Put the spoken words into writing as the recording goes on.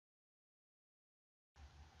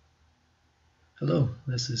Hello,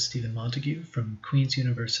 this is Stephen Montague from Queen's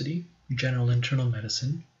University, General Internal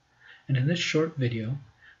Medicine, and in this short video,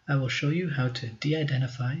 I will show you how to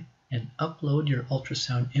de-identify and upload your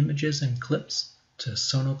ultrasound images and clips to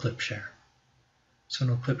SonoClipShare.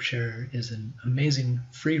 SonoClipShare is an amazing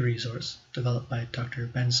free resource developed by Dr.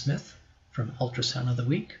 Ben Smith from Ultrasound of the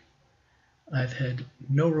Week. I've had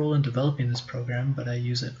no role in developing this program, but I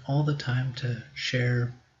use it all the time to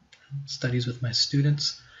share studies with my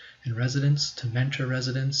students and residents, to mentor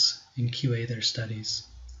residents and QA their studies.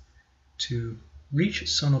 To reach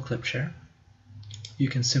SonoClipShare, you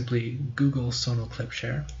can simply Google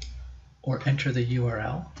SonoClipShare or enter the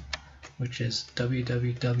URL, which is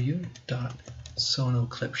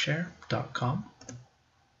www.sonoclipshare.com.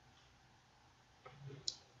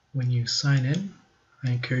 When you sign in,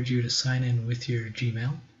 I encourage you to sign in with your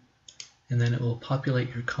Gmail, and then it will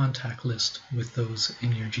populate your contact list with those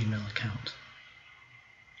in your Gmail account.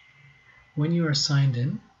 When you are signed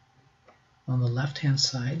in, on the left-hand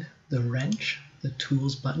side, the wrench, the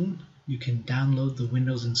Tools button, you can download the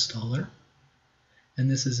Windows installer. And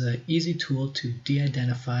this is an easy tool to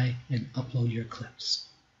de-identify and upload your clips.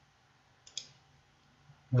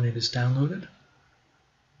 When it is downloaded,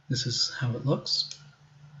 this is how it looks.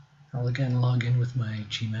 I'll again log in with my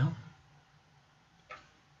Gmail.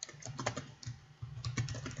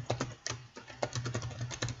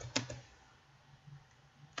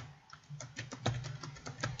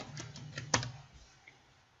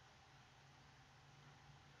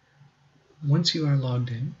 Once you are logged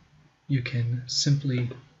in, you can simply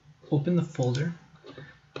open the folder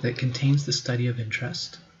that contains the study of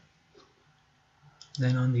interest.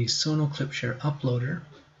 Then on the SonoClipShare uploader,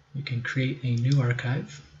 you can create a new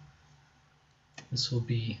archive. This will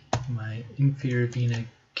be my inferior vena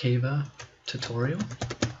cava tutorial.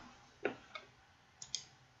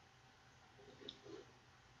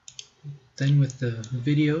 Then with the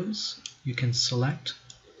videos, you can select,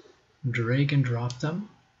 drag and drop them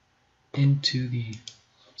into the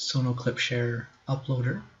SonoClipShare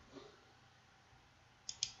uploader.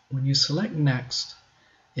 When you select Next,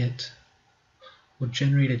 it will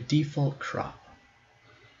generate a default crop.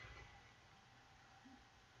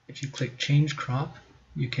 If you click Change Crop,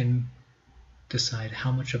 you can decide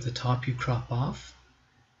how much of the top you crop off,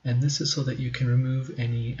 and this is so that you can remove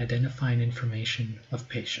any identifying information of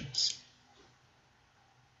patients.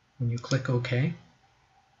 When you click OK,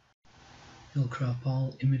 it'll crop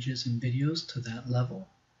all images and videos to that level,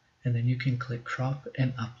 and then you can click Crop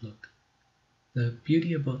and Upload. The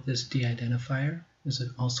beauty about this de-identifier is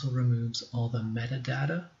it also removes all the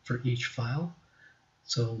metadata for each file,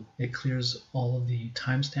 so it clears all of the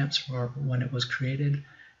timestamps for when it was created,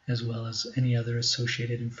 as well as any other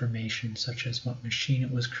associated information such as what machine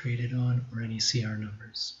it was created on or any CR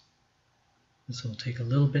numbers. This will take a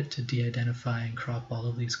little bit to de-identify and crop all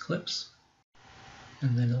of these clips,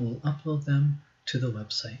 and then it will upload them to the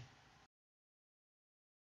website.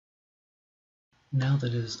 Now that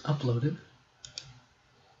it is uploaded,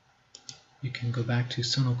 you can go back to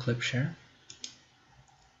SonoClipShare,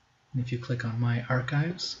 and if you click on My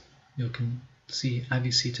Archives, you can see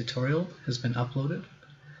IVC tutorial has been uploaded,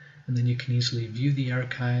 and then you can easily view the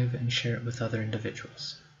archive and share it with other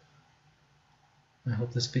individuals. I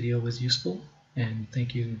hope this video was useful, and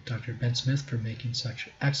thank you, Dr. Ben Smith, for making such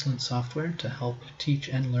excellent software to help teach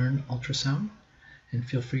and learn ultrasound. And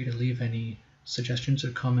feel free to leave any suggestions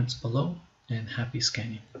or comments below, and happy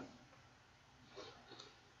scanning.